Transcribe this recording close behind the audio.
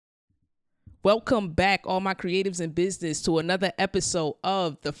Welcome back, all my creatives in business, to another episode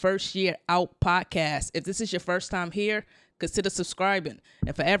of the First Year Out podcast. If this is your first time here, consider subscribing.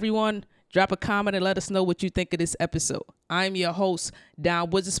 And for everyone, drop a comment and let us know what you think of this episode. I'm your host, Don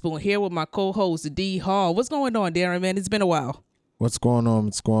Witherspoon, here with my co-host, D Hall. What's going on, Darren, man? It's been a while. What's going on?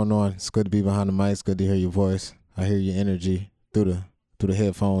 What's going on? It's good to be behind the mic. It's good to hear your voice. I hear your energy through the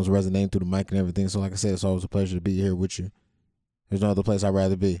headphones, resonating through the mic and everything. So like I said, it's always a pleasure to be here with you. There's no other place I'd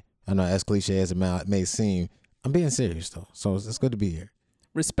rather be. I know, as cliche as it may seem, I'm being serious though. So it's good to be here.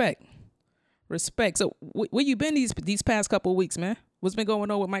 Respect. So where you been these past couple of weeks, man? What's been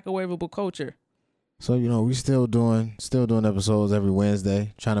going on with microwavable culture? So, we still doing episodes every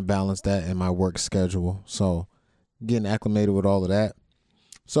Wednesday, trying to balance that in my work schedule. So getting acclimated with all of that.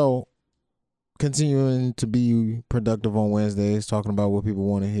 So continuing to be productive on Wednesdays, talking about what people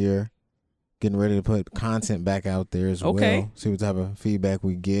want to hear. Getting ready to put content back out there as well. See what type of feedback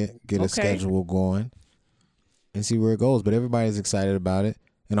we get a schedule going, and see where it goes. But everybody's excited about it.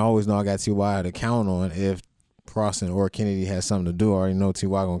 And I always know I got T.Y. to count on if Froston or Kennedy has something to do. I already know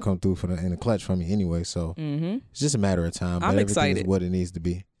T.Y. going to come through in the clutch for me anyway. So It's just a matter of time. I'm but excited. Everything is what it needs to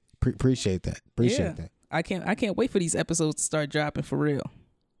be. Appreciate that. That. I can't wait for these episodes to start dropping for real.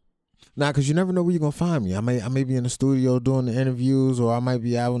 Nah, because you never know where you're going to find me. I may be in the studio doing the interviews, or I might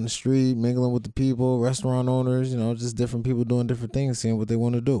be out on the street mingling with the people, restaurant owners, just different people doing different things, seeing what they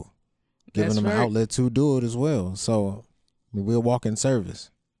want to do. Giving them an outlet to do it as well. So we'll walk in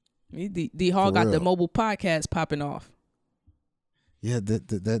service. D Hall got the mobile podcast popping off. Yeah,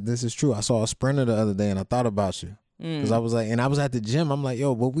 this is true. I saw a sprinter the other day and I thought about you. Because I was at the gym. I'm like,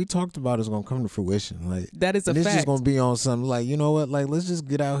 yo, what we talked about is going to come to fruition. Like, that is a fact. It's just going to be on something like, you know what? Like, let's just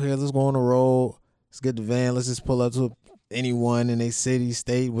get out here. Let's go on the road. Let's get the van. Let's just pull up to anyone in their city,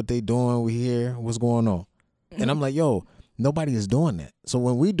 state, what they doing. We hear what's going on. And I'm like, yo, nobody is doing that. So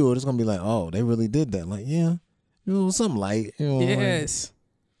when we do it, it's going to be like, oh, they really did that. Like, yeah, something light. Yes.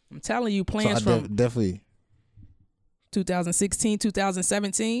 I'm telling you, plans from definitely 2016,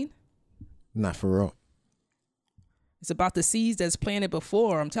 2017. Not for real. It's about the seeds that's planted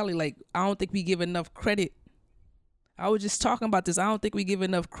before. I'm telling you, I don't think we give enough credit. I was just talking about this. I don't think we give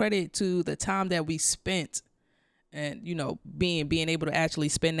enough credit to the time that we spent and, being able to actually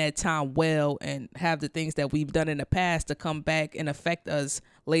spend that time well and have the things that we've done in the past to come back and affect us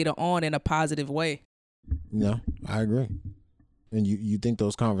later on in a positive way. Yeah, I agree. And you think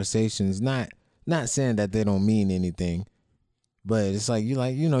those conversations, not saying that they don't mean anything, but it's like,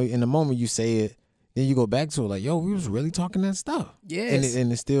 in the moment you say it, then you go back to it like, yo, we was really talking that stuff. Yes.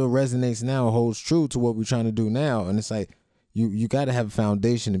 And it still resonates now, holds true to what we're trying to do now. And it's like, you got to have a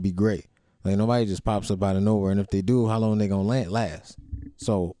foundation to be great. Like, nobody just pops up out of nowhere. And if they do, how long they going to last?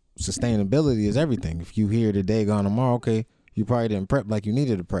 So sustainability is everything. If you here today, gone tomorrow, okay, you probably didn't prep like you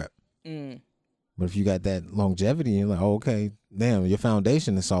needed to prep. But if you got that longevity, you're like, oh, okay, damn, your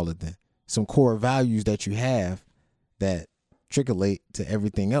foundation is solid then. Some core values that you have that trickleate to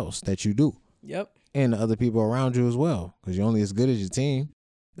everything else that you do. Yep. And the other people around you as well, because you're only as good as your team.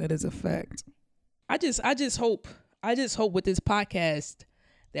 That is a fact. I just hope with this podcast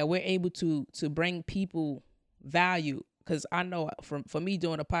that we're able to bring people value, because I know for me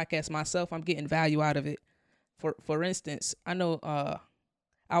doing a podcast myself, I'm getting value out of it. For instance, I know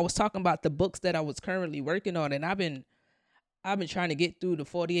I was talking about the books that I was currently working on, and I've been trying to get through the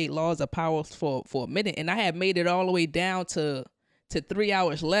 48 Laws of Power for a minute, and I had made it all the way down to 3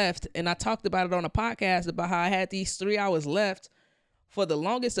 hours left. And I talked about it on a podcast about how I had these 3 hours left for the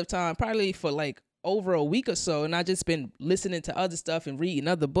longest of time, probably for over a week or so. And I just been listening to other stuff and reading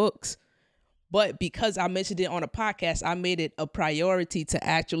other books. But because I mentioned it on a podcast, I made it a priority to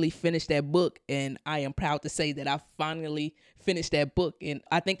actually finish that book. And I am proud to say that I finally finished that book. And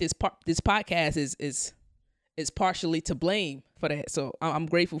I think this podcast is partially to blame for that. So I'm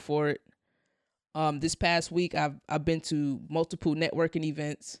grateful for it. This past week, I've been to multiple networking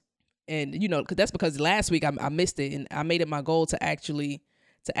events, and that's because last week I missed it, and I made it my goal to actually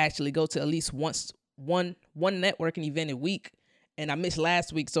go to at least one networking event a week, and I missed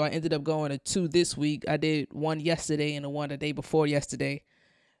last week, so I ended up going to 2 this week. I did one yesterday and one the day before yesterday,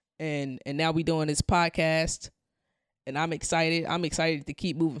 and now we doing this podcast, and I'm excited. I'm excited to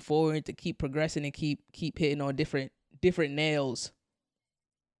keep moving forward, to keep progressing, and keep hitting on different nails.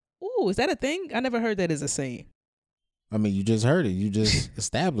 Ooh, is that a thing? I never heard that as a saying. I mean, you just heard it. You just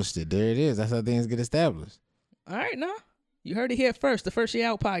established it. There it is. That's how things get established. All right, now. You heard it here first, the First Year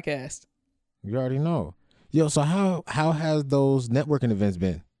Out podcast. You already know. Yo, so how has those networking events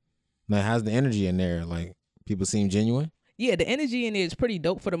been? Like, how's the energy in there? Like, people seem genuine? Yeah, the energy in there is pretty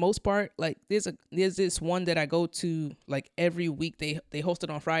dope for the most part. Like there's this one that I go to like every week. They host it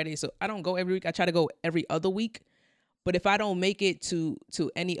on Friday, so I don't go every week. I try to go every other week. But if I don't make it to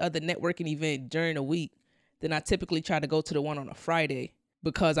any other networking event during the week, then I typically try to go to the one on a Friday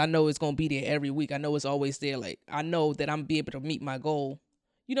because I know it's gonna be there every week. I know it's always there. Like I know that I'm be able to meet my goal.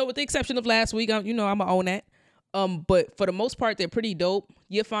 With the exception of last week, I'm gonna own that. But for the most part, they're pretty dope.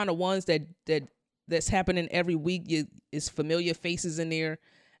 You'll find the ones that's happening every week. It's familiar faces in there,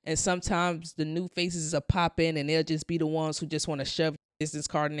 and sometimes the new faces are pop in, and they'll just be the ones who just want to shove business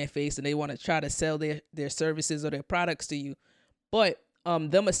card in their face, and they want to try to sell their services or their products to you. But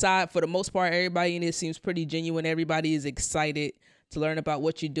them aside, for the most part, everybody in there seems pretty genuine. Everybody is excited to learn about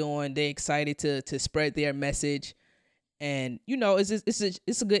what you're doing. They're excited to spread their message. And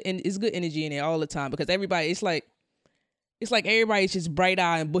it's good energy in there all the time because everybody it's like everybody's just bright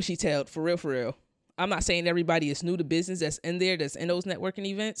eyed and bushy tailed for real. I'm not saying everybody is new to business that's in those networking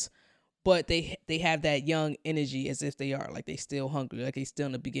events, but they have that young energy as if they are like they still hungry, like they still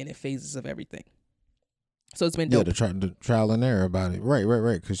in the beginning phases of everything. So it's been dope. Yeah, the trial and error about it.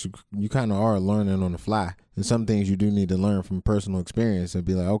 Right. Because you kind of are learning on the fly, and some things you do need to learn from personal experience and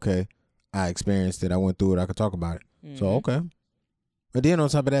be like, okay, I experienced it, I went through it, I could talk about it. Mm-hmm. So okay, but then on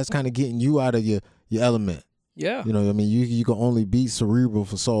top of that, it's kind of getting you out of your element. Yeah, you can only be cerebral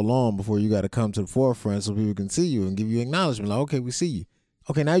for so long before you got to come to the forefront so people can see you and give you acknowledgement. Like, okay, we see you.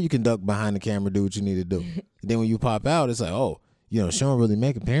 Okay, now you can duck behind the camera, do what you need to do. And then when you pop out, it's like, oh, she don't really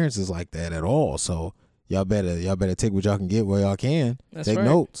make appearances like that at all. So y'all better take what y'all can get where y'all can. That's take right.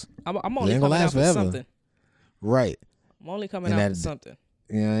 notes. I'm only coming out for something. Right. I'm only coming out for something.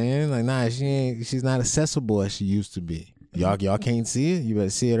 Like, nah, she's not accessible as she used to be. Y'all can't see it. You better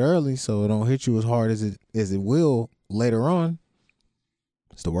see it early so it don't hit you as hard as it will later on.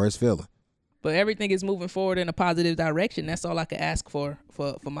 It's the worst feeling. But everything is moving forward in a positive direction. That's all I can ask for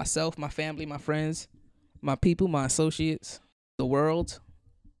myself, my family, my friends, my people, my associates, the world,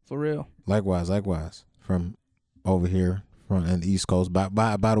 for real. Likewise. From over here, from the East Coast. By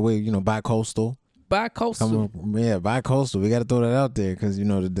the way, bi-coastal. Bi-coastal. Bi-coastal. We got to throw that out there because,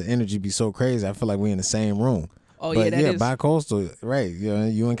 the energy be so crazy. I feel like we in the same room. Oh, but yeah, bi-coastal, right.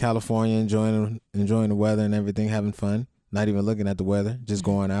 You in California enjoying the weather and everything, having fun. Not even looking at the weather, just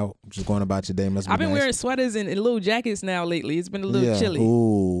going out, just going about your day. I've been wearing sweaters and little jackets now lately. It's been a little chilly.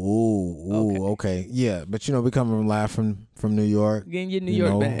 Okay. Yeah, but we coming live from New York. Getting your New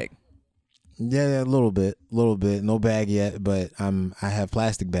York bag. Yeah, a little bit. No bag yet, but I have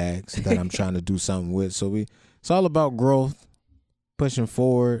plastic bags that I'm trying to do something with. So it's all about growth, pushing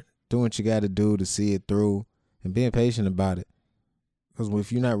forward, doing what you got to do to see it through, and being patient about it. Because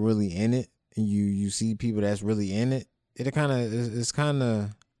if you're not really in it, and you see people that's really in it, it's kind of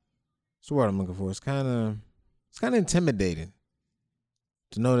what's the word I'm looking for? It's kind of intimidating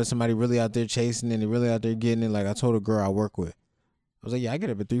to know that somebody really out there chasing it and really out there getting it. Like I told a girl I work with, I was like, yeah, I get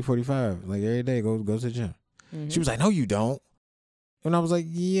up at 3:45, like every day, go to the gym. Mm-hmm. She was like, no, you don't. And I was like,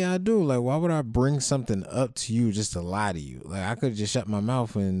 yeah, I do. Like, why would I bring something up to you just to lie to you? Like, I could just shut my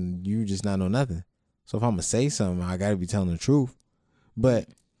mouth and you just not know nothing. So if I'm gonna say something, I gotta be telling the truth. But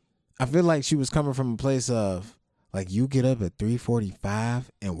I feel like she was coming from a place of like, you get up at 3:45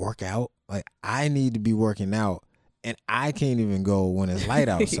 and work out. Like, I need to be working out, and I can't even go when it's light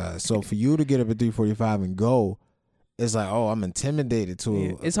outside. So for you to get up at 3:45 and go, it's like, oh, I'm intimidated to.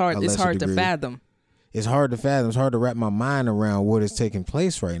 Yeah, it's hard to fathom. It's hard to fathom. It's hard to wrap my mind around what is taking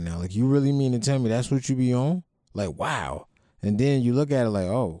place right now. Like, you really mean to tell me that's what you be on? Like, wow. And then you look at it like,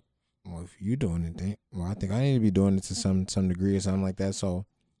 oh, well, if you doing it, then, well, I think I need to be doing it to some degree or something like that. So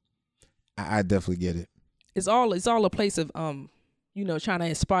I definitely get it. It's all a place of trying to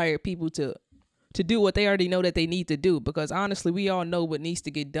inspire people to do what they already know that they need to do, because honestly we all know what needs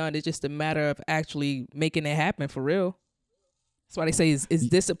to get done. It's just a matter of actually making it happen for real. That's why they say it's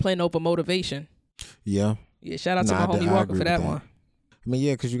discipline over motivation. Yeah. Shout out to my homie Walker for that one. I mean,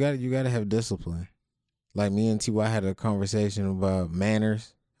 yeah, because you got to have discipline. Like, me and T.Y. had a conversation about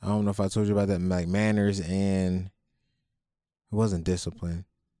manners. I don't know if I told you about that. Like, manners and it wasn't discipline.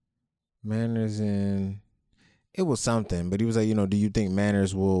 Manners and it was something, but he was like, do you think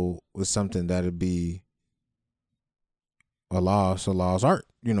manners was something that'd be a loss art,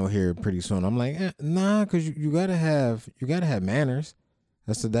 here pretty soon? I'm like, nah, because you gotta have manners.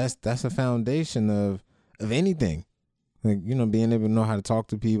 That's the foundation of anything. Like, being able to know how to talk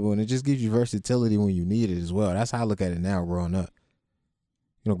to people, and it just gives you versatility when you need it as well. That's how I look at it now, growing up.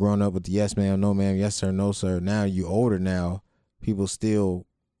 Growing up with the yes ma'am, no ma'am, yes sir, no sir. Now you older now, people still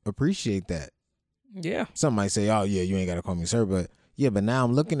appreciate that. Yeah. Some might say, oh yeah, you ain't gotta call me sir, but Yeah, but now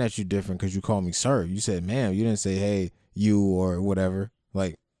I'm looking at you different because you call me sir. You said ma'am. You didn't say hey, you or whatever.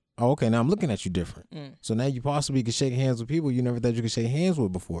 Like, oh, okay, now I'm looking at you different. So now you possibly could shake hands with people you never thought you could shake hands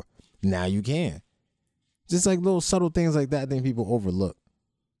with before. Now you can. Just like little subtle things like that I think people overlook.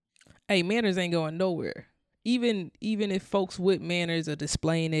 Hey, manners ain't going nowhere. Even if folks with manners are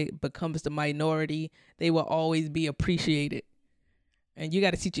displaying it becomes the minority, they will always be appreciated. And you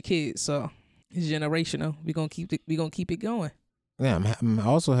got to teach your kids. So it's generational. We gonna keep it going. Yeah, I'm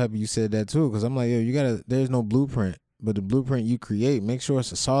also happy you said that too, because I'm like, yo, there's no blueprint, but the blueprint you create, make sure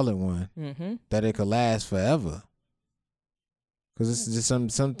it's a solid one that it could last forever. Because it's just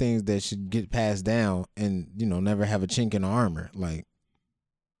some things that should get passed down and, never have a chink in the armor, like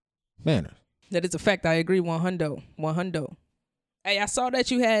manners. That is a fact. I agree 100. Hey, I saw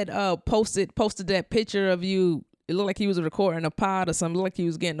that you had posted that picture of you. It looked like he was recording a pod or something. It looked like he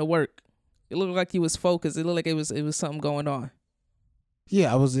was getting to work. It looked like he was focused. It looked like it was something going on.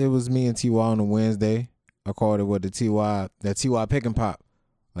 Yeah, it was me and T.Y. on a Wednesday. I called it that T.Y. pick and pop.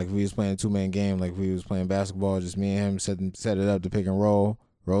 Like we was playing a 2-man game, like we was playing basketball, just me and him set it up to pick and roll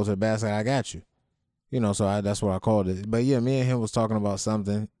to the basket, I got you. So that's what I called it. But yeah, me and him was talking about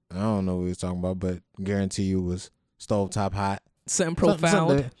something. I don't know what we was talking about, but guarantee you it was stovetop hot. Something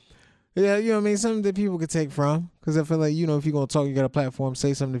profound. Yeah, you know what I mean? Something that people could take from. Because I feel like, if you're going to talk, you got a platform,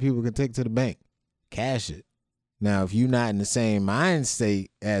 say something that people can take to the bank. Cash it. Now, if you're not in the same mind state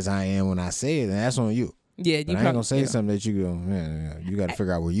as I am when I say it, then that's on you. Yeah, I ain't going to say something that you go, man, you got to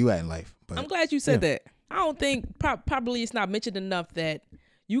figure out where you at in life. But I'm glad you said that. I don't think, probably it's not mentioned enough that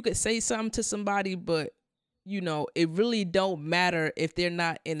you could say something to somebody, but, it really don't matter if they're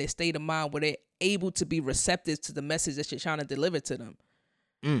not in a state of mind where they're able to be receptive to the message that you're trying to deliver to them.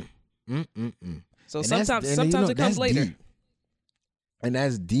 So and sometimes it comes later. Deep. And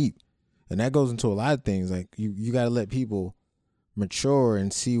that's deep. And that goes into a lot of things. Like you got to let people mature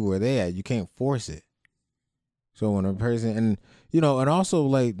and see where they at. You can't force it. So when a person, and also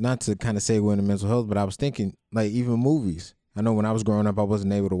like, not to kind of segue into mental health, but I was thinking like even movies. I know when I was growing up, I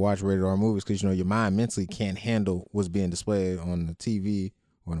wasn't able to watch rated R movies because, your mind mentally can't handle what's being displayed on the TV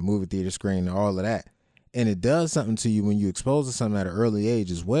or the movie theater screen and all of that. And it does something to you when you expose to something at an early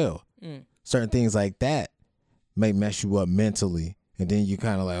age as well. Certain things like that may mess you up mentally. And then you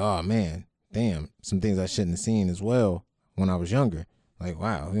kind of like, oh, man, damn, some things I shouldn't have seen as well when I was younger. Like,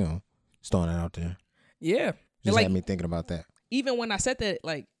 wow, just throwing that out there. Yeah. Just had me thinking about that. Even when I said that,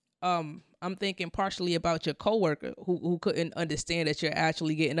 like, I'm thinking partially about your coworker who couldn't understand that you're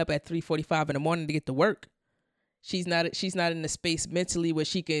actually getting up at 3:45 in the morning to get to work. She's not in the space mentally where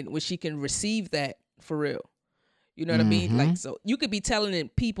she can receive that for real. You know what I mean? Like, so you could be telling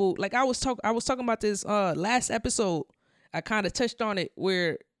people, like I was talking about this last episode. I kind of touched on it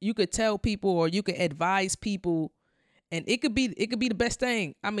where you could tell people or you could advise people, and it could be the best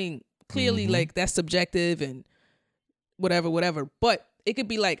thing. I mean, clearly, like that's subjective and whatever. But it could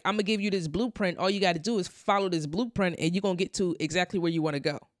be like, I'm gonna give you this blueprint. All you got to do is follow this blueprint, and you're gonna get to exactly where you want to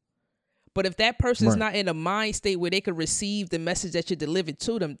go. But if that person's not in a mind state where they could receive the message that you delivered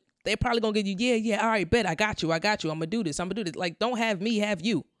to them, they're probably gonna give you, yeah, all right, bet, I got you. I'm gonna do this. Like, don't have me, have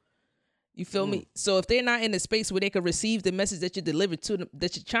you. You feel me? So if they're not in a space where they could receive the message that you delivered to them,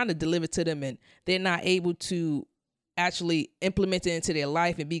 that you're trying to deliver to them, and they're not able to actually implement it into their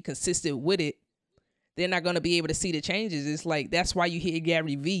life and be consistent with it, they're not going to be able to see the changes. It's like, that's why you hear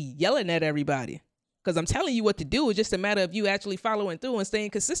Gary Vee yelling at everybody. Because I'm telling you what to do. It's just a matter of you actually following through and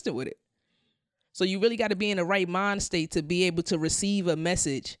staying consistent with it. So you really got to be in the right mind state to be able to receive a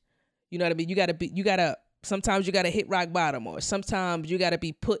message. You know what I mean? Sometimes you got to hit rock bottom, or sometimes you got to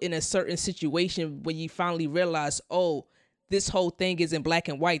be put in a certain situation when you finally realize, oh, this whole thing isn't black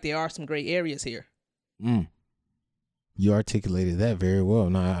and white. There are some gray areas here. You articulated that very well.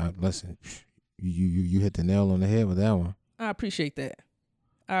 No, listen, you hit the nail on the head with that one. I appreciate that.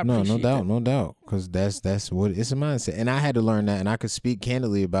 No doubt. Because that's what it's a mindset. And I had to learn that, and I could speak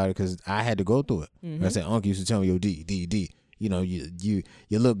candidly about it because I had to go through it. I said, Uncle used to tell me, yo, D.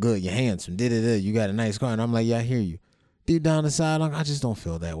 You look good, you're handsome, you got a nice car. And I'm like, yeah, I hear you. Deep down inside, I just don't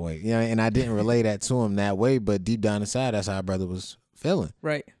feel that way. And I didn't relay that to him that way, but deep down inside, that's how our brother was feeling.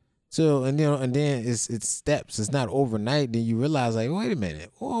 Right. So, and then it's steps. It's not overnight. Then you realize, like, wait a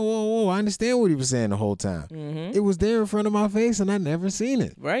minute. Whoa. I understand what he was saying the whole time. It was there in front of my face, and I never seen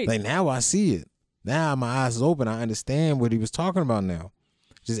it. Right. Like, now I see it. Now my eyes is open. I understand what he was talking about now.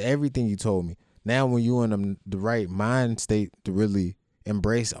 Just everything you told me. Now when you're in the right mind state to really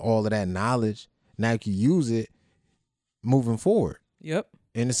embrace all of that knowledge, now you can use it moving forward. Yep.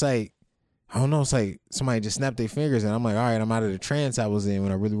 And it's like, I don't know. It's like somebody just snapped their fingers, and I'm like, all right, I'm out of the trance I was in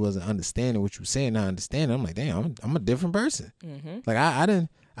when I really wasn't understanding what you were saying. Now I understand. I'm like, damn, I'm a different person. Mm-hmm. Like I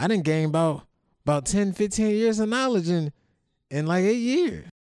didn't gain about 10, 15 years of knowledge in like 8 years.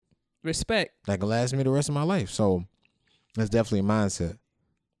 Respect. Like it lasts me the rest of my life. So that's definitely a mindset.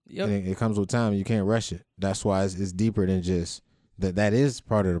 Yep. And it comes with time. You can't rush it. That's why it's deeper than just that. That is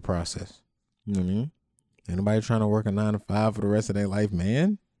part of the process. You know what I mean? Anybody trying to work a 9 to 5 for the rest of their life,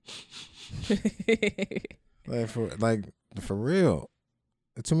 man? For real.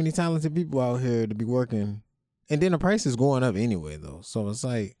 There's too many talented people out here to be working. And then the price is going up anyway, though. So it's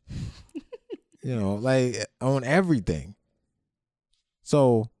like, like on everything.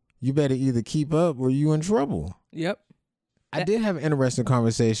 So you better either keep up or you in trouble. Yep. I did have an interesting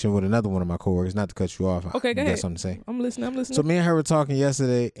conversation with another one of my coworkers, not to cut you off. Okay, go ahead. Got something to say? I'm listening. So me and her were talking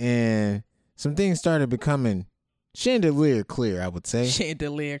yesterday, and some things started becoming chandelier clear, I would say.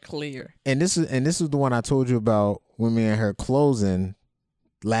 Chandelier clear. And this is the one I told you about when me and her closing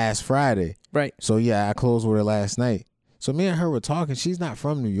last Friday. Right. So yeah, I closed with her last night. So me and her were talking. She's not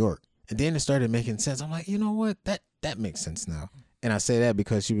from New York. And then it started making sense. I'm like, you know what? That makes sense now. And I say that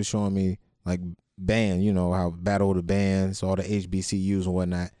because she was showing me like band, how Battle of the Bands, all the HBCUs and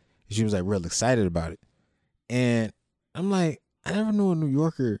whatnot. And she was like real excited about it. And I'm like, I never knew a New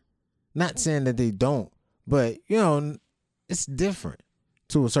Yorker, not saying that they don't, but it's different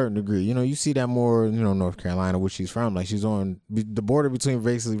to a certain degree. You see that more, North Carolina, which she's from. Like she's on the border between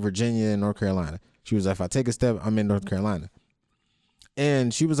basically Virginia and North Carolina. She was like, if I take a step, I'm in North Carolina.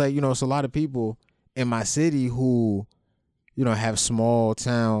 And she was like, it's a lot of people in my city who, have small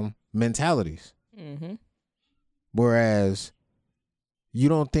town mentalities. Mm-hmm. Whereas you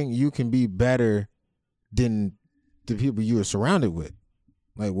don't think you can be better than the people you are surrounded with.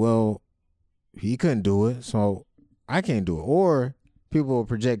 Like, well, he couldn't do it, so I can't do it. Or people will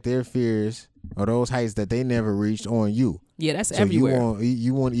project their fears or those heights that they never reached on you. Yeah, that's everywhere.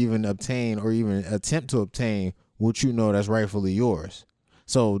 You won't even obtain or even attempt to obtain what that's rightfully yours.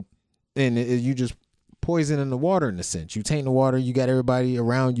 So, and you just poison in the water in a sense. You taint the water, you got everybody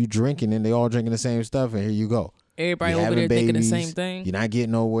around you drinking, and they all drinking the same stuff, and here you go. Everybody over there thinking the same thing. You're not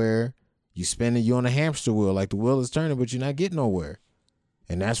getting nowhere. You on a hamster wheel, like the wheel is turning, but you're not getting nowhere.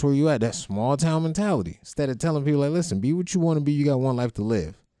 And that's where you at, that small town mentality. Instead of telling people like, listen, be what you want to be. You got one life to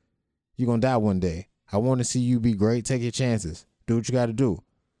live. You're going to die one day. I want to see you be great. Take your chances. Do what you got to do.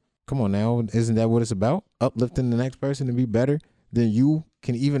 Come on now. Isn't that what it's about? Uplifting the next person to be better than you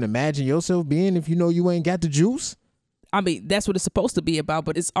can even imagine yourself being if you ain't got the juice? I mean, that's what it's supposed to be about,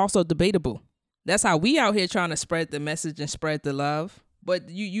 but it's also debatable. That's how we out here trying to spread the message and spread the love. But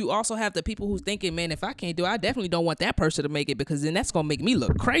you also have the people who's thinking, man, if I can't do it, I definitely don't want that person to make it because then that's going to make me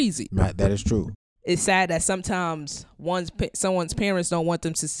look crazy. Right, that is true. It's sad that sometimes someone's parents don't want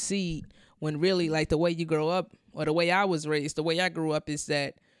them to succeed when really like the way you grow up or the way I was raised, the way I grew up is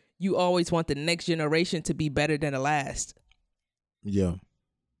that you always want the next generation to be better than the last. Yeah.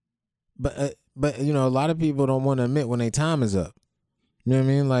 But a lot of people don't want to admit when their time is up. You know what I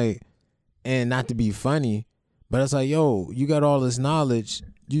mean? Like, and not to be funny, but it's like, yo, you got all this knowledge.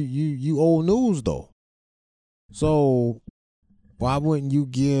 You old news though. So why wouldn't you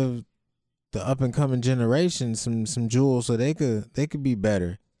give the up and coming generation some jewels so they could be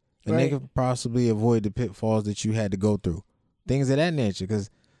better and right. They could possibly avoid the pitfalls that you had to go through, things of that nature. Because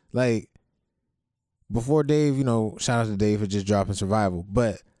like before Dave, shout out to Dave for just dropping Survival,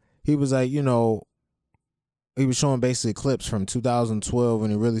 but he was like, he was showing basically clips from 2012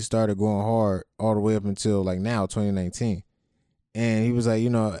 when it really started going hard all the way up until like now, 2019. And he was like,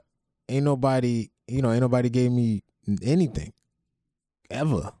 ain't nobody gave me anything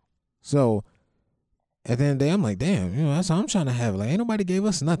ever. So at the end of the day, I'm like, damn, that's how I'm trying to have. Like, ain't nobody gave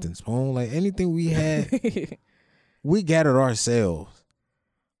us nothing, Spoon. Like anything we had, we gathered ourselves.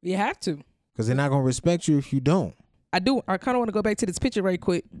 You have to. Because they're not going to respect you if you don't. I kind of want to go back to this picture right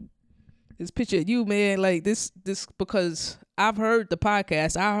quick. This picture of you, man, like this because I've heard the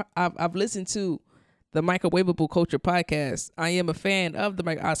podcast. I've listened to the Microwavable Culture podcast. I am a fan of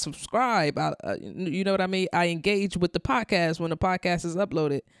I subscribe. You know what I mean? I engage with the podcast when the podcast is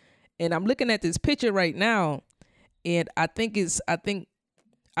uploaded. And I'm looking at this picture right now, and I think this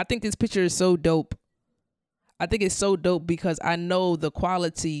picture is so dope. I think it's so dope because I know the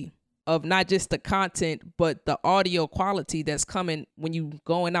quality of not just the content, but the audio quality that's coming when you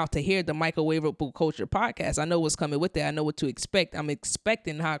going out to hear the Microwavable Culture podcast. I know what's coming with that. I know what to expect. I'm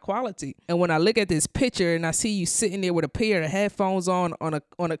expecting high quality. And when I look at this picture and I see you sitting there with a pair of headphones on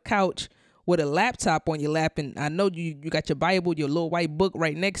a couch with a laptop on your lap, and I know you got your Bible, your little white book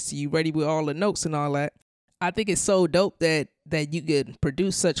right next to you, ready with all the notes and all that. I think it's so dope that you could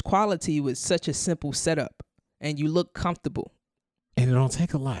produce such quality with such a simple setup, and you look comfortable. And it don't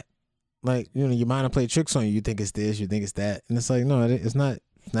take a lot. Like, you know, your mind will play tricks on you. You think it's this, you think it's that, and it's like, no, it's not.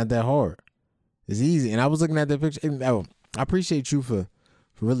 It's not that hard. It's easy. And I was looking at that picture. And I appreciate you for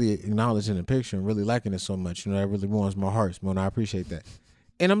really acknowledging the picture and really liking it so much. You know, that really warms my heart, Mona. I appreciate that.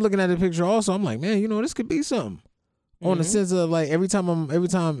 And I'm looking at the picture also. I'm like, man, you know, this could be something. On the sense of like every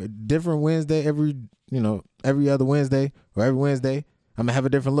time different Wednesday, every other Wednesday or every Wednesday, I'm gonna have a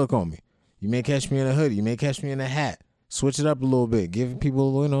different look on me. You may catch me in a hoodie, you may catch me in a hat. Switch it up a little bit, give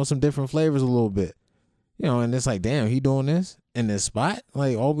people, you know, some different flavors a little bit. You know, and it's like, damn, he doing this in this spot?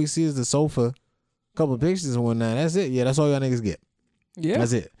 Like, all we see is the sofa, a couple of pictures and whatnot. That's it. Yeah, that's all y'all niggas get. Yeah.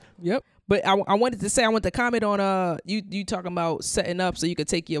 That's it. Yep. But I wanted to comment on you talking about setting up so you could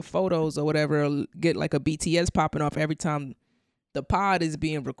take your photos or whatever, or get like a BTS popping off every time the pod is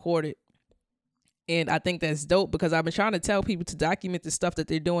being recorded. And I think that's dope because I've been trying to tell people to document the stuff that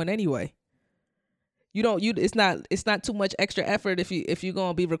they're doing anyway. It's not too much extra effort if you're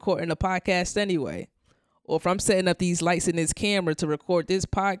gonna be recording a podcast anyway. Or if I'm setting up these lights in this camera to record this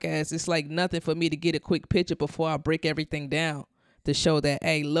podcast, it's like nothing for me to get a quick picture before I break everything down to show that,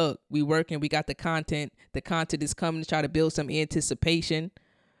 hey, look, we working, we got the content is coming, to try to build some anticipation,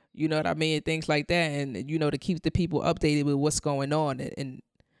 you know what I mean, things like that, and you know, to keep the people updated with what's going on and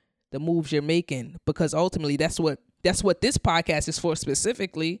the moves you're making, because ultimately that's what this podcast is for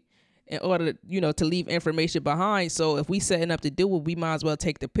specifically, in order, you know, to leave information behind. So if we setting up to do it, we might as well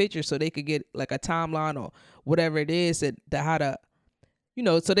take the picture so they could get like a timeline or whatever it is that how to, you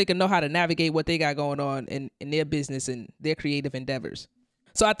know, so they can know how to navigate what they got going on in their business and their creative endeavors.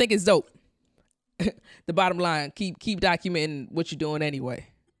 So I think it's dope. The bottom line, keep documenting what you're doing anyway,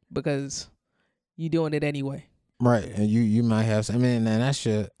 because you're doing it anyway. Right. And you might have, I mean, and that's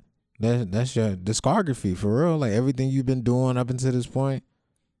your discography for real. Like everything you've been doing up until this point,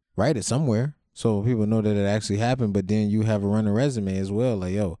 write it somewhere so people know that it actually happened. But then you have a running resume as well.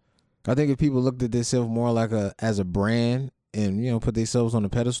 Like, yo, I think if people looked at themselves more like as a brand and, you know, put themselves on a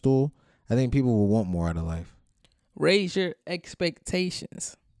pedestal, I think people will want more out of life. Raise your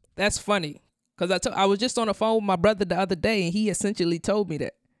expectations. That's funny, because I was just on the phone with my brother the other day, and he essentially told me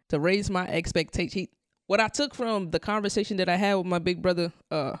that to raise my expectations. What I took from the conversation that I had with my big brother,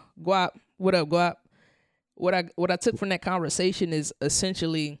 Guap, what up, Guap? What I took from that conversation is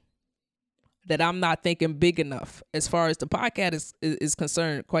essentially that I'm not thinking big enough as far as the podcast is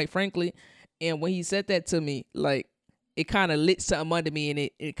concerned, quite frankly. And when he said that to me, like, it kind of lit something under me,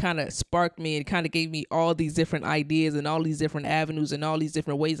 and it kind of sparked me, and it kind of gave me all these different ideas and all these different avenues and all these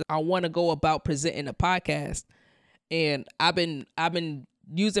different ways I want to go about presenting a podcast. And I've been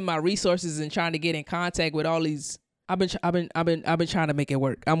using my resources and trying to get in contact with all these. I've been trying to make it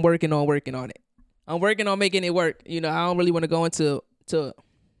work. I'm working on it. I'm working on making it work. You know, I don't really want to go into the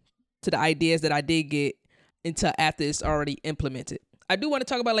ideas that I did get until after it's already implemented. I do want to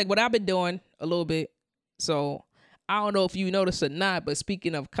talk about like what I've been doing a little bit. So I don't know if you noticed or not, but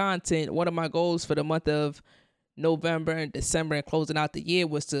speaking of content, one of my goals for the month of November and December and closing out the year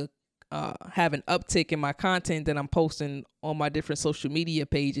was to have an uptick in my content that I'm posting on my different social media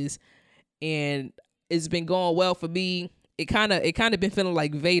pages. And it's been going well for me. It kind of been feeling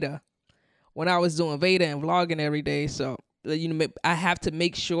like Veda when I was doing Veda and vlogging every day. So, you know, I have to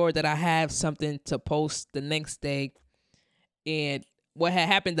make sure that I have something to post the next day. And what had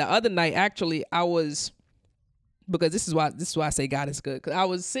happened the other night, actually, because this is why I say God is good. Because I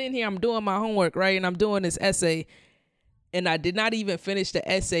was sitting here, I'm doing my homework, right? And I'm doing this essay. And I did not even finish the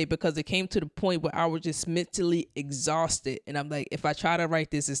essay because it came to the point where I was just mentally exhausted. And I'm like, if I try to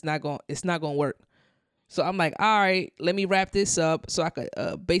write this, it's not gonna work. So I'm like, all right, let me wrap this up so I could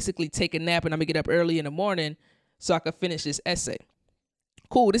basically take a nap, and I'm gonna get up early in the morning so I could finish this essay.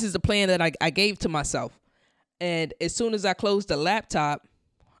 Cool, this is the plan that I gave to myself. And as soon as I closed the laptop,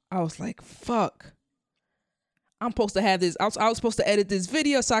 I was like, fuck. I'm supposed to have this. I was supposed to edit this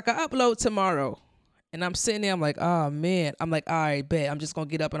video so I could upload tomorrow. And I'm sitting there, I'm like, oh man. I'm like, all right, bet. I'm just gonna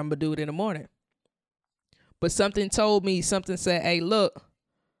get up and I'm gonna do it in the morning. But something said, hey, look,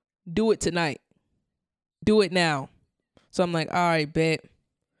 do it tonight. Do it now. So I'm like, all right, bet.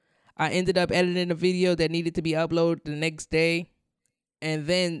 I ended up editing a video that needed to be uploaded the next day. And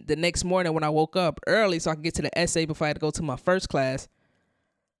then the next morning when I woke up early so I could get to the essay before I had to go to my first class,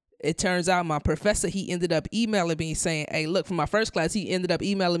 it turns out my professor, he ended up emailing me saying, hey, look, for my first class, he ended up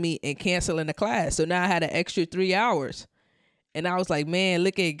emailing me and canceling the class. So now I had an extra 3 hours. And I was like, man,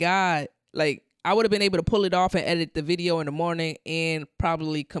 look at God. Like, I would have been able to pull it off and edit the video in the morning and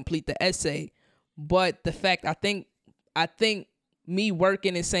probably complete the essay. But the fact, I think me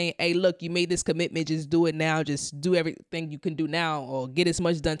working and saying, hey, look, you made this commitment, just do it now, just do everything you can do now, or get as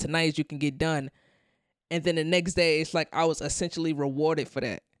much done tonight as you can get done. And then the next day, it's like I was essentially rewarded for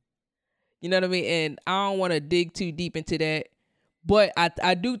that. You know what I mean? And I don't want to dig too deep into that. But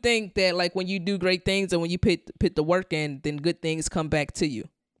I do think that, like, when you do great things and when you put the work in, then good things come back to you.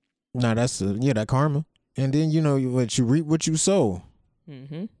 No, that's that karma. And then, what you reap, what you sow.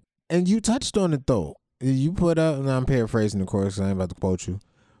 Mm-hmm. And you touched on it, though. You put up, and I'm paraphrasing, of course, I ain't about to quote you.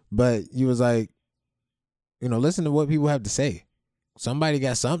 But you was like, listen to what people have to say. Somebody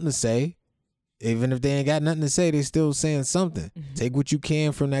got something to say. Even if they ain't got nothing to say, they still saying something. Mm-hmm. Take what you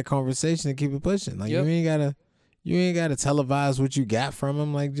can from that conversation and keep it pushing. Like, you ain't gotta televise what you got from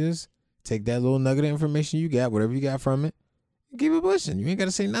them. Like, just take that little nugget of information you got, whatever you got from it, and keep it pushing. You ain't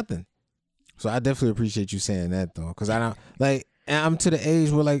gotta say nothing. So I definitely appreciate you saying that, though, because I don't like. And I'm to the age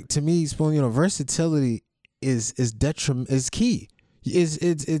where, like, to me, Spoon, versatility is key.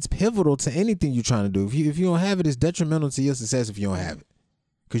 It's pivotal to anything you're trying to do. If you don't have it, it's detrimental to your success if you don't have it.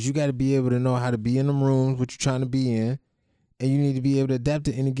 Because you got to be able to know how to be in them rooms, what you're trying to be in, and you need to be able to adapt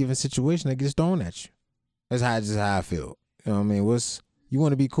to any given situation that gets thrown at you. That's how I feel. You know what I mean? You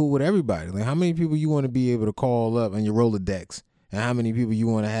want to be cool with everybody. Like, how many people you want to be able to call up on your Rolodex, and how many people you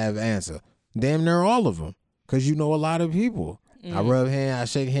want to have answer? Damn near all of them, because you know a lot of people. Mm. I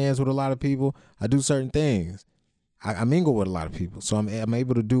shake hands with a lot of people. I do certain things. I mingle with a lot of people, so I'm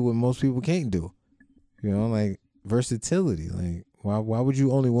able to do what most people can't do. Like versatility. Like, why would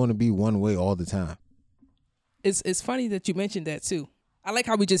you only want to be one way all the time? It's funny that you mentioned that too. I like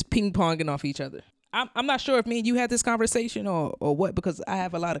how we just ping ponging off each other. I'm not sure if me and you had this conversation or what, because I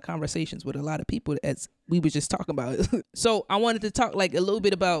have a lot of conversations with a lot of people as we were just talking about it. So I wanted to talk like a little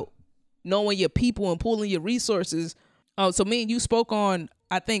bit about knowing your people and pooling your resources. So me and you spoke on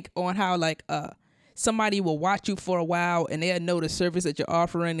how like somebody will watch you for a while and they'll know the service that you're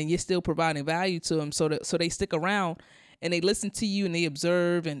offering and you're still providing value to them, so they stick around and they listen to you and they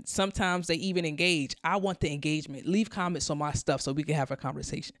observe, and sometimes they even engage. I want the engagement. Leave comments on my stuff so we can have a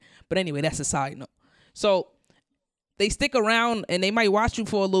conversation. But anyway, that's a side note. So they stick around and they might watch you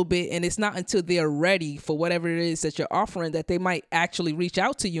for a little bit, and it's not until they're ready for whatever it is that you're offering that they might actually reach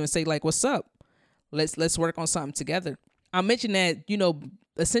out to you and say, like, what's up? Let's work on something together. I mentioned that,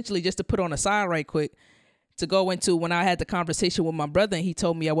 essentially just to put on a side right quick, to go into when I had the conversation with my brother and he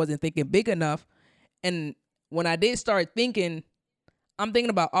told me I wasn't thinking big enough. And when I did start thinking, I'm thinking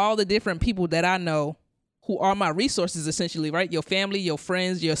about all the different people that I know who are my resources, essentially, right? Your family, your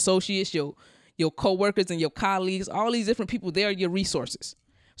friends, your associates, your coworkers and your colleagues, all these different people, they are your resources.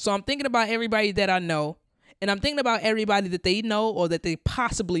 So I'm thinking about everybody that I know, and I'm thinking about everybody that they know or that they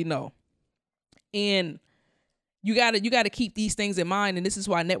possibly know. And you gotta keep these things in mind, and this is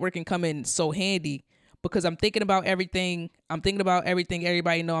why networking come in so handy, because I'm thinking about everything. I'm thinking about everything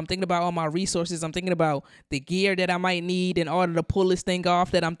everybody know. I'm thinking about all my resources. I'm thinking about the gear that I might need in order to pull this thing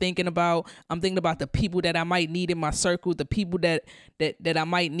off that I'm thinking about. I'm thinking about the people that I might need in my circle, the people that I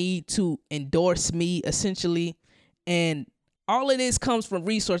might need to endorse me, essentially. And all of this comes from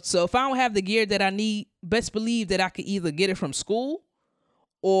resources. So if I don't have the gear that I need, best believe that I could either get it from school,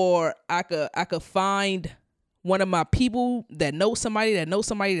 or I could find one of my people that knows somebody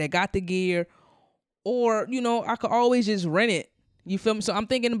that got the gear, or, I could always just rent it. You feel me? So I'm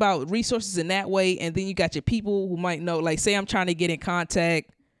thinking about resources in that way. And then you got your people who might know, like, say I'm trying to get in contact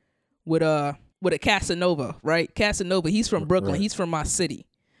with a Casanova, right? Casanova, he's from Brooklyn. Right. He's from my city,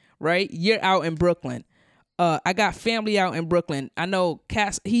 right? You're out in Brooklyn. I got family out in Brooklyn. I know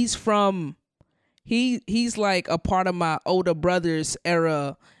he's like a part of my older brother's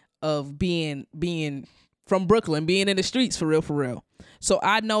era of being from Brooklyn, being in the streets for real. So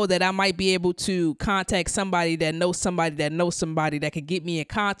I know that I might be able to contact somebody that knows somebody that knows somebody that could get me in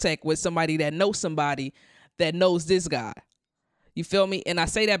contact with somebody that knows this guy. You feel me? And I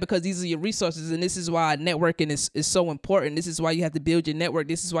say that because these are your resources, and this is why networking is so important. This is why you have to build your network.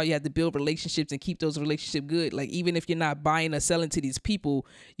 This is why you have to build relationships and keep those relationships good. Like, even if you're not buying or selling to these people,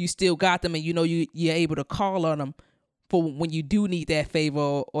 you still got them, and you're able to call on them for when you do need that favor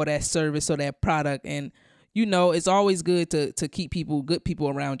or that service or that product. And it's always good to keep good people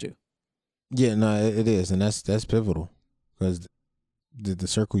around you. Yeah, no, it is. And that's pivotal, because the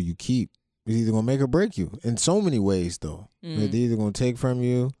circle you keep is either going to make or break you in so many ways, though. Mm. They're either going to take from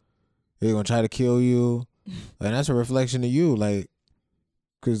you, they're going to try to kill you. And that's a reflection of you, like,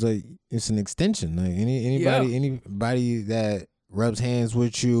 because, like, it's an extension. Like, anybody that rubs hands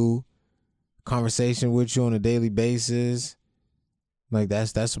with you, conversation with you on a daily basis, like,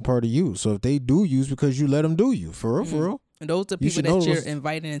 that's a part of you. So if they do you, it's because you let them do you. For real. And those are people that you're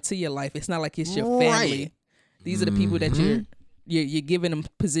inviting into your life. It's not like it's your family. These are the people that you're giving them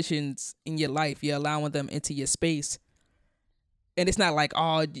positions in your life. You're allowing them into your space. And it's not like,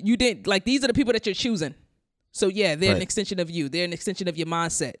 oh, you didn't, like, these are the people that you're choosing. So yeah, they're an extension of you. They're an extension of your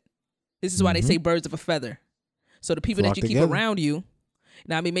mindset. This is why they say birds of a feather. So the people that you keep around you,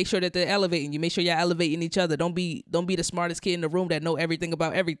 now I mean, make sure that they're elevating you. Make sure you're elevating each other. Don't be the smartest kid in the room that know everything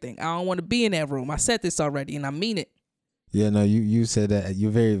about everything. I don't want to be in that room. I said this already, and I mean it. Yeah, no, you said that.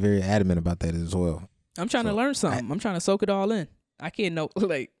 You're very, very adamant about that as well. I'm trying to learn something. I'm trying to soak it all in. I can't know,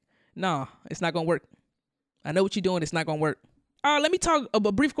 like, nah, it's not gonna work. I know what you're doing. It's not gonna work. Let me talk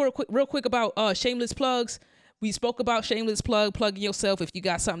a brief, real quick about shameless plugs. We spoke about shameless plugging yourself. If you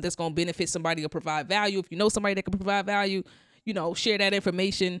got something that's gonna benefit somebody or provide value, if you know somebody that can provide value, share that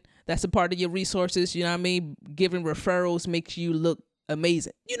information. That's a part of your resources. You know what I mean? Giving referrals makes you look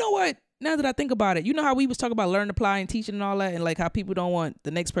amazing. You know what? Now that I think about it, you know how we was talking about learn, apply, and teaching and all that, and like how people don't want the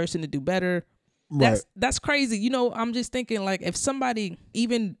next person to do better. Right. That's crazy. I'm just thinking, like, if somebody,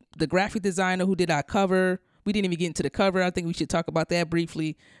 even the graphic designer who did our cover, we didn't even get into the cover. I think we should talk about that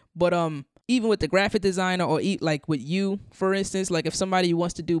briefly. But even with the graphic designer, or like with you, for instance, like if somebody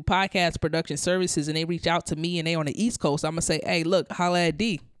wants to do podcast production services and they reach out to me and they on the East Coast, I'm gonna say, hey, look, holla at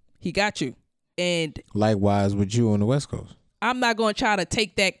D. He got you. And likewise with you on the West Coast. I'm not gonna try to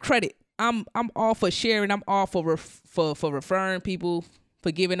take that credit. I'm all for sharing. I'm all for referring people, for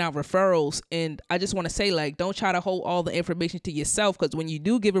giving out referrals. And I just want to say, like, don't try to hold all the information to yourself, because when you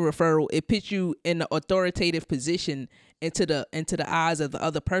do give a referral, it puts you in an authoritative position into the eyes of the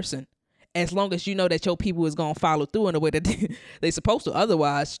other person. As long as you know that your people is going to follow through in the way that they're supposed to.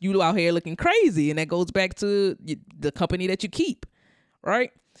 Otherwise, you out here looking crazy. And that goes back to the company that you keep, right?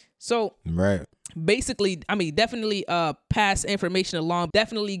 So right. Basically, I mean, definitely pass information along.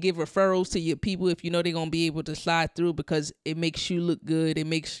 Definitely give referrals to your people if you know they're going to be able to slide through, because it makes you look good. It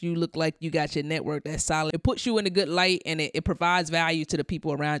makes you look like you got your network that's solid. It puts you in a good light, and it provides value to the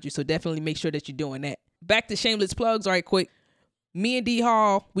people around you. So definitely make sure that you're doing that. Back to shameless plugs. All right, quick. Me and D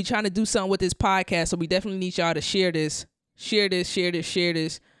Hall, we trying to do something with this podcast, so we definitely need y'all to share this. Share this.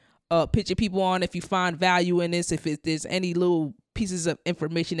 Pitch your people on if you find value in this. If there's any little pieces of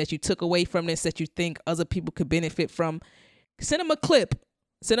information that you took away from this that you think other people could benefit from, send them a clip.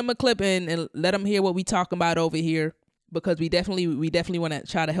 And let them hear what we talking about over here, because we definitely want to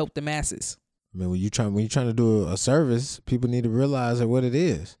try to help the masses. I mean, when you're trying to do a service, people need to realize what it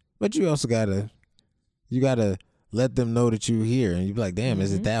is. But you also gotta let them know that you're here, and you be like, damn,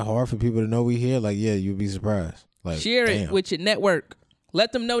 is it that hard for people to know we here? Like, yeah, you'd be surprised. Like, share it with your network.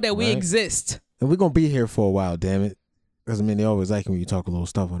 Let them know that we exist. And we're gonna be here for a while, damn it. Because I mean, they always like when you talk a little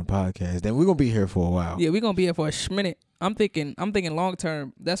stuff on the podcast. Then we're gonna be here for a while. Yeah, we're gonna be here for a minute. I'm thinking long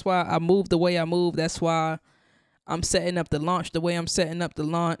term. That's why I moved the way I moved. That's why I'm setting up the launch the way I'm setting up the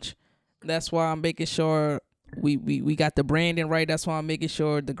launch. That's why I'm making sure we got the branding right. That's why I'm making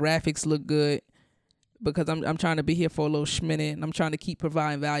sure the graphics look good. Because I'm trying to be here for a little minute, and I'm trying to keep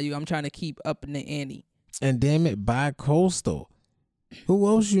providing value. I'm trying to keep up in the ante. And damn it, Bi-Coastal. Who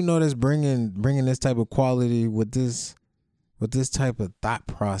else you know that's bringing this type of quality with this type of thought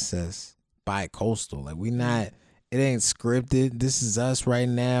process? Bi-Coastal. Like, it ain't scripted. This is us right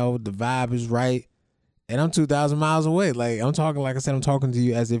now. The vibe is right. And I'm 2,000 miles away. Like, I'm talking, like I said, I'm talking to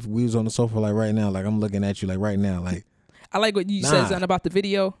you as if we was on the sofa, like right now. Like, I'm looking at you like right now. Like, I like what you said something about the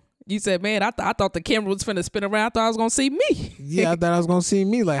video. You said, man, I thought the camera was finna spin around. I thought I was going to see me. Yeah, I thought I was going to see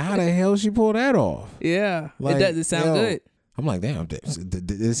me. Like, how the hell she pull that off? Yeah, like, it doesn't sound good. I'm like, damn,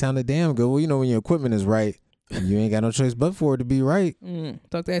 it sounded damn good. Well, you know, when your equipment is right, you ain't got no choice but for it to be right.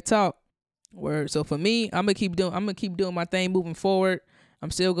 Talk that talk. Word. So for me, I'm gonna keep doing my thing moving forward.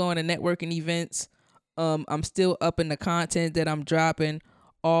 I'm still going to networking events. I'm still upping the content that I'm dropping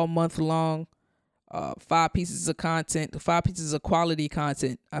all month long. 5 pieces of content, 5 pieces of quality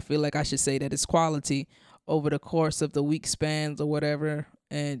content. I feel like I should say that it's quality over the course of the week spans or whatever.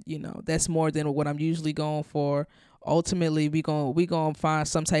 And that's more than what I'm usually going for. Ultimately, we gonna find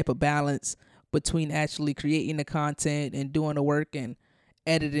some type of balance between actually creating the content and doing the work and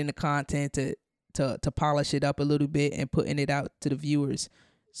editing the content to polish it up a little bit and putting it out to the viewers.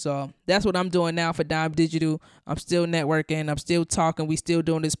 So that's what I'm doing now for Dime Digital. I'm still networking. I'm still talking. We still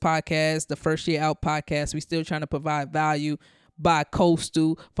doing this podcast, the First Year Out podcast. We still trying to provide value.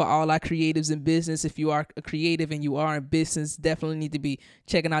 Bi-Coastal for all our creatives in business. If you are a creative and you are in business, definitely need to be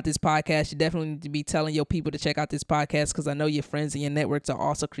checking out this podcast. You definitely need to be telling your people to check out this podcast, because I know your friends and your networks are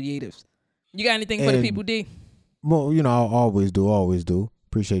also creatives. You got anything for the people, D? Well, I always do.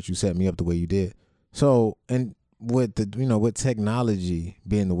 Appreciate you setting me up the way you did. So, and with with technology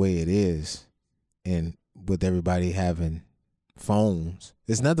being the way it is, and with everybody having phones,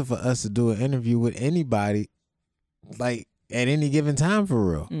 it's nothing for us to do an interview with anybody. Like, at any given time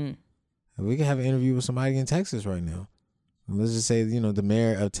for real. Mm. We can have an interview with somebody in Texas right now. Let's just say, the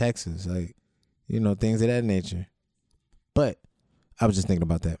mayor of Texas, like, things of that nature. But I was just thinking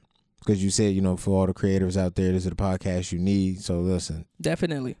about that because you said, for all the creators out there, this is the podcast you need. So listen,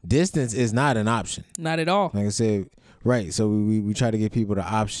 Definitely. distance is not an option. Not at all. Like I said, right. So we try to give people the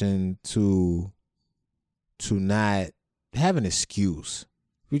option to not have an excuse.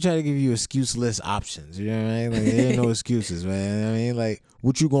 We try to give you excuseless options. You know what I mean? Like, there ain't no excuses, man. I mean, like,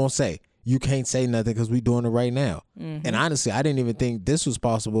 what you gonna say? You can't say nothing because we doing it right now. Mm-hmm. And honestly, I didn't even think this was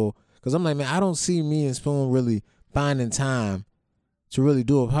possible because I'm like, man, I don't see me and Spoon really finding time to really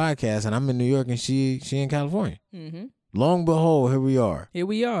do a podcast. And I'm in New York and she in California. Mm-hmm. Long behold, here we are. Here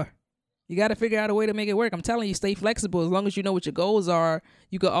we are. You got to figure out a way to make it work. I'm telling you, stay flexible. As long as you know what your goals are,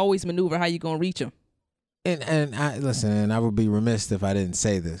 you can always maneuver how you gonna reach them. And I listen, and I would be remiss if I didn't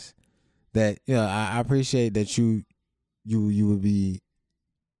say this. That I appreciate that you would be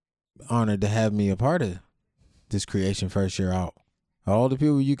honored to have me a part of this Creation First Year Out. All the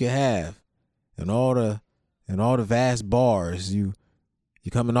people you could have, and all the vast bars you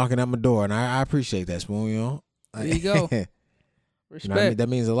come knocking at my door, and I appreciate that, Spoon. There you go. Respect. That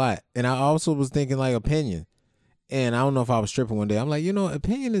means a lot. And I also was thinking like opinion, and I don't know if I was stripping one day. I'm like,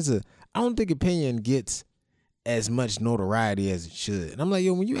 opinion I don't think opinion gets as much notoriety as it should. And I'm like,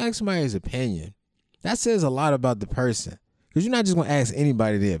 when you ask somebody his opinion, that says a lot about the person. Because you're not just going to ask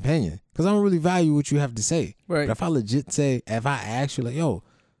anybody their opinion. Because I don't really value what you have to say. Right. But if I ask you, like, yo,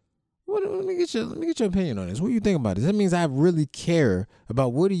 let me get your opinion on this. What do you think about this? That means I really care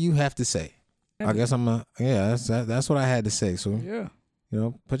about what do you have to say. I guess that's what I had to say. So, yeah.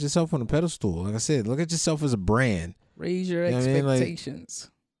 Put yourself on a pedestal. Like I said, look at yourself as a brand. Raise your expectations.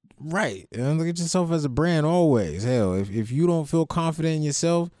 Right. Look at yourself as a brand always. Hell, if you don't feel confident in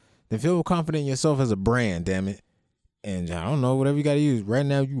yourself, then feel confident in yourself as a brand, damn it. And I don't know, whatever you got to use. Right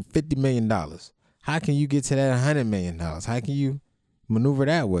now, you $50 million. How can you get to that $100 million? How can you maneuver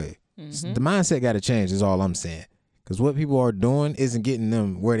that way? Mm-hmm. The mindset got to change is all I'm saying. Because what people are doing isn't getting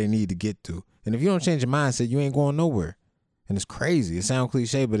them where they need to get to. And if you don't change your mindset, you ain't going nowhere. And it's crazy. It sounds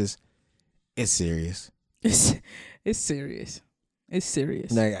cliche, but it's serious. It's serious. It's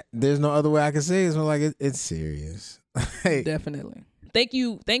serious. Like, there's no other way I can say it. So like it's serious. Definitely. Thank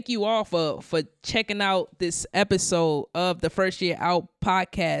you all for checking out this episode of the First Year Out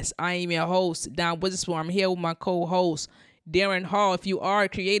podcast. I am your host, Don Witherspoon. I'm here with my co-host, Darren Hall. If you are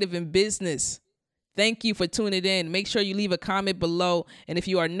creative in business, thank you for tuning in. Make sure you leave a comment below. And if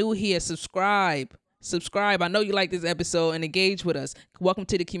you are new here, subscribe. I know you like this episode and engage with us. Welcome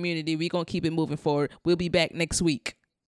to the community. We're going to keep it moving forward. We'll be back next week.